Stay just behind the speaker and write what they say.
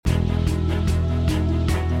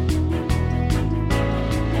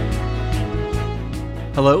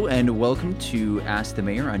Hello and welcome to Ask the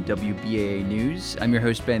Mayor on WBAA News. I'm your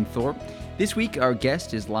host, Ben Thorpe. This week, our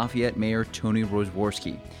guest is Lafayette Mayor Tony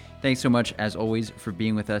Rosworski. Thanks so much, as always, for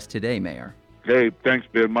being with us today, Mayor. Hey, thanks,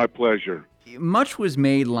 Ben. My pleasure. Much was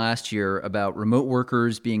made last year about remote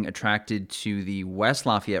workers being attracted to the West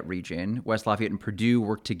Lafayette region. West Lafayette and Purdue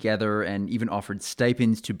worked together and even offered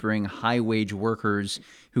stipends to bring high-wage workers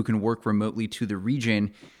who can work remotely to the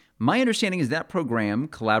region. My understanding is that program,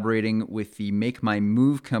 collaborating with the Make My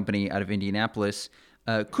Move company out of Indianapolis,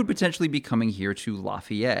 could potentially be coming here to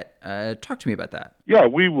Lafayette. Talk to me about that. Yeah,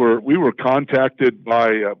 we were contacted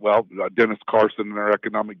by Dennis Carson in our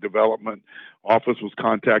economic development office was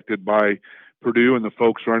contacted by Purdue and the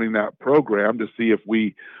folks running that program to see if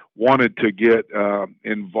we wanted to get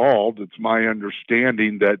involved. It's my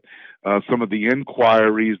understanding that some of the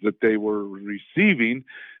inquiries that they were receiving,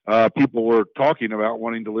 people were talking about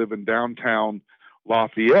wanting to live in downtown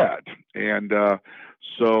Lafayette, and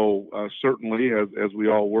certainly as we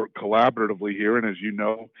all work collaboratively here, and as you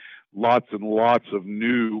know, lots and lots of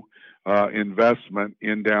new investment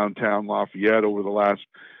in downtown Lafayette over the last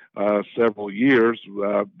several years.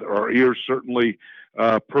 Our ears certainly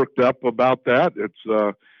perked up about that. It's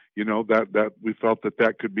that we felt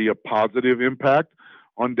that could be a positive impact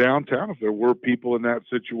on downtown if there were people in that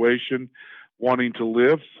situation wanting to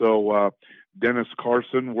live. So Dennis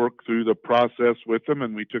Carson worked through the process with them,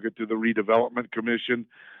 and we took it to the Redevelopment Commission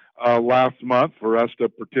last month for us to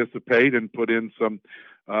participate and put in some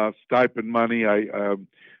stipend money.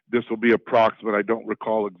 This will be approximate. I don't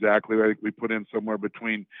recall exactly. I think we put in somewhere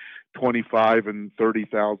between $25,000 and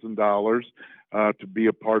 $30,000 to be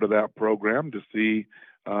a part of that program to see,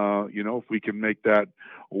 if we can make that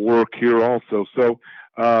work here also. So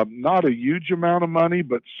not a huge amount of money,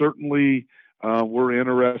 but certainly we're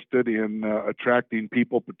interested in attracting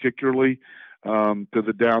people, particularly to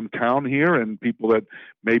the downtown here, and people that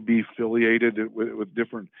may be affiliated with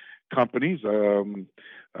different companies.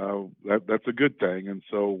 That's a good thing. And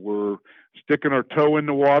so we're sticking our toe in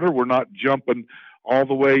the water. We're not jumping all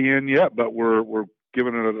the way in yet, but we're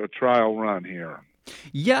giving it a trial run here.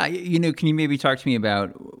 Yeah, can you maybe talk to me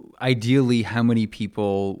about ideally how many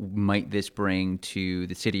people might this bring to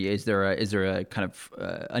the city? Is there a kind of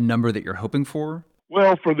a number that you're hoping for?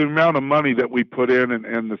 Well, for the amount of money that we put in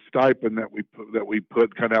and the stipend that we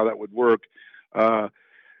put, kind of how that would work.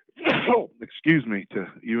 Excuse me to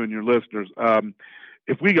you and your listeners.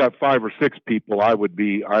 If we got 5 or 6 people, I would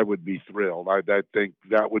be thrilled. I think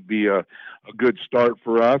that would be a good start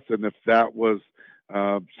for us. And if that was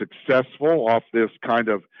successful off this kind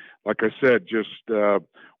of, like I said, just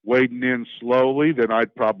wading in slowly, then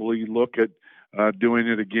I'd probably look at doing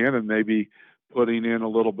it again and maybe putting in a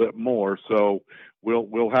little bit more. So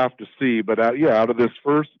we'll have to see. But out of this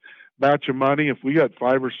first batch of money, if we got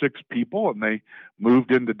 5 or 6 people and they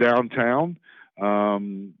moved into downtown,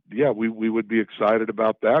 we would be excited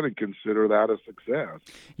about that and consider that a success.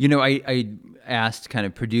 I asked kind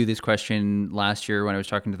of Purdue this question last year when I was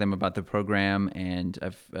talking to them about the program, and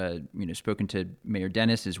I've spoken to Mayor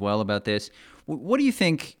Dennis as well about this. What do you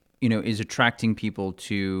think is attracting people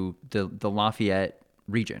to the Lafayette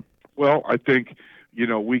region? Well, I think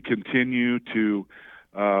we continue to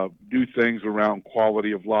do things around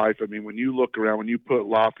quality of life. I mean, when you look around, when you put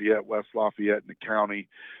Lafayette, West Lafayette, and the county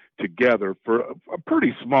together for a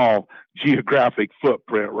pretty small geographic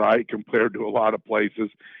footprint, right, compared to a lot of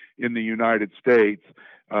places in the United States,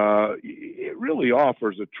 it really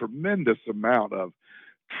offers a tremendous amount of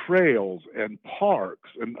trails and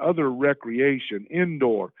parks and other recreation,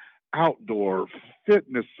 indoor, outdoor,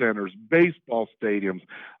 fitness centers, baseball stadiums,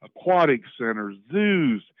 aquatic centers,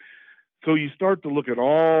 zoos. So you start to look at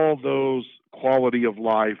all those quality of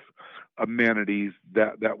life amenities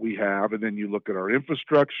that we have, and then you look at our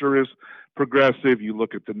infrastructure is progressive. You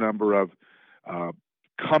look at the number of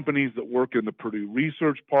companies that work in the Purdue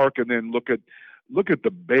Research Park, and then look at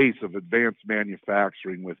the base of advanced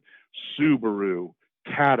manufacturing with Subaru,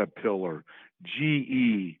 Caterpillar,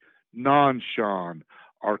 GE, Nanshan,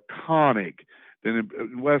 Arconic, then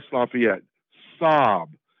in West Lafayette, Saab,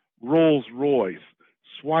 Rolls-Royce,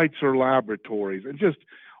 Schweitzer Laboratories, and just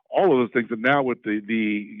all of those things. And now with the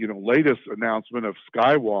latest announcement of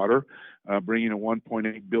SkyWater bringing a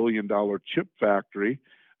 $1.8 billion chip factory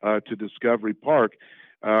to Discovery Park,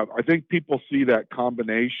 I think people see that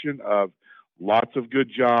combination of lots of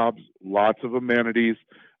good jobs, lots of amenities.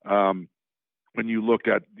 When you look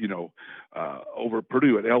at, over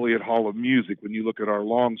Purdue at Elliott Hall of Music, when you look at our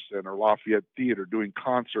Long Center, Lafayette Theater, doing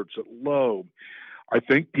concerts at Loeb, I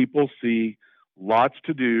think people see lots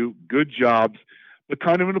to do, good jobs, but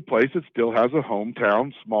kind of in a place that still has a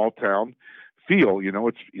hometown, small town feel,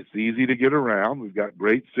 it's easy to get around. We've got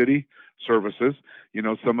great city services.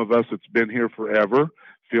 Some of us that's been here forever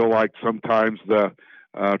feel like sometimes the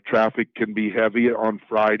traffic can be heavy on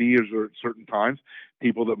Friday or at certain times.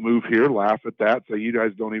 People that move here laugh at that, say you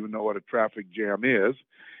guys don't even know what a traffic jam is,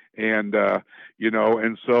 and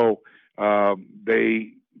and so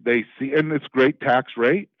they see, and it's great tax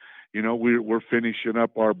rate. We're finishing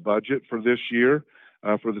up our budget for this year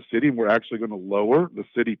for the city, and we're actually going to lower the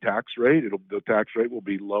city tax rate. The tax rate will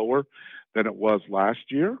be lower than it was last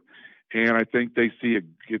year, and I think they see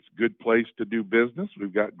it's a good place to do business.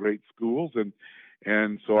 We've got great schools,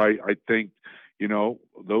 and so I think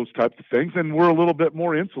those types of things, and we're a little bit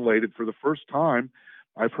more insulated for the first time.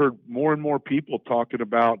 I've heard more and more people talking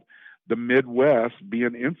about the Midwest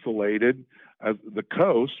being insulated as the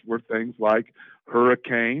coast, where things like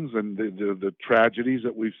hurricanes and the tragedies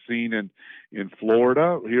that we've seen in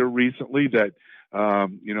Florida here recently, that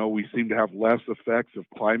we seem to have less effects of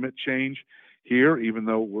climate change here, even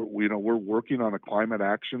though we're working on a climate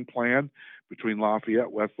action plan between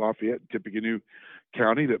Lafayette, West Lafayette, and Tippecanoe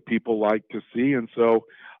County that people like to see. And so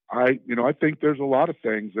I think there's a lot of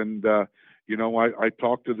things. And I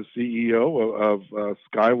talked to the CEO of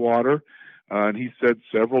Skywater, and he said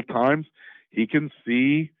several times he can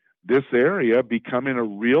see this area becoming a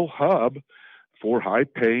real hub for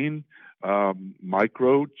high-paying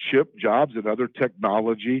microchip jobs and other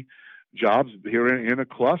technology jobs here in a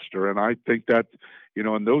cluster. And I think that,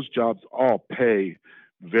 and those jobs all pay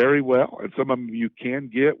very well. And some of them you can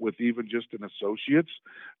get with even just an associate's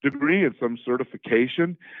degree and some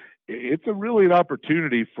certification. It's really an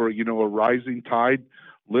opportunity for, a rising tide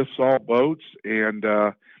lifts all boats. And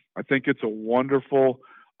I think it's a wonderful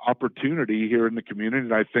opportunity here in the community.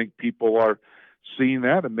 And I think people are seeing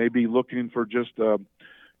that and maybe looking for just a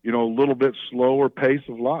little bit slower pace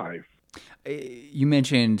of life. You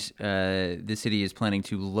mentioned the city is planning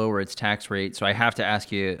to lower its tax rate, so I have to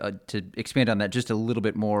ask you to expand on that just a little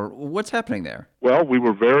bit more. What's happening there? Well, we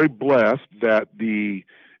were very blessed that the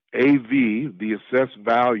AV, the assessed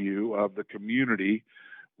value of the community,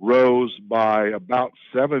 rose by about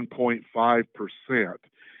 7.5%,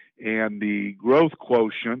 and the growth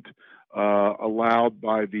quotient allowed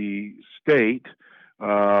by the state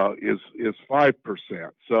is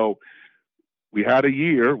 5%. So we had a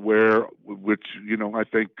year which I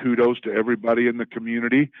think kudos to everybody in the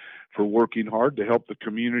community for working hard to help the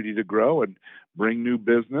community to grow and bring new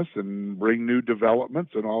business and bring new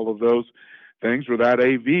developments and all of those things, where that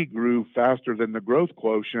AV grew faster than the growth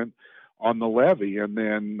quotient on the levy. And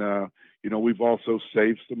then, we've also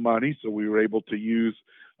saved some money, so we were able to use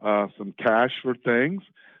some cash for things.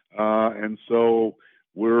 And so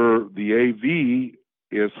the AV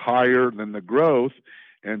is higher than the growth.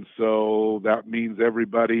 And so that means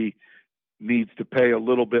everybody needs to pay a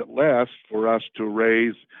little bit less for us to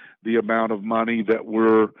raise the amount of money that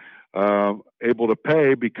we're able to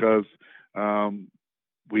pay, because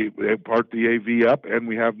we part the AV up and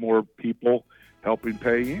we have more people helping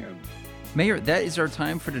pay in. Mayor, that is our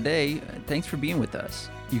time for today. Thanks for being with us.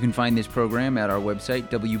 You can find this program at our website,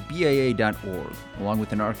 WBAA.org, along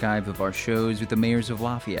with an archive of our shows with the mayors of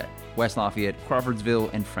Lafayette, West Lafayette, Crawfordsville,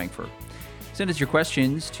 and Frankfort. Send us your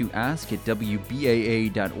questions to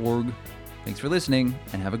ask@WBAA.org. Thanks for listening,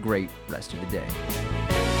 and have a great rest of the day.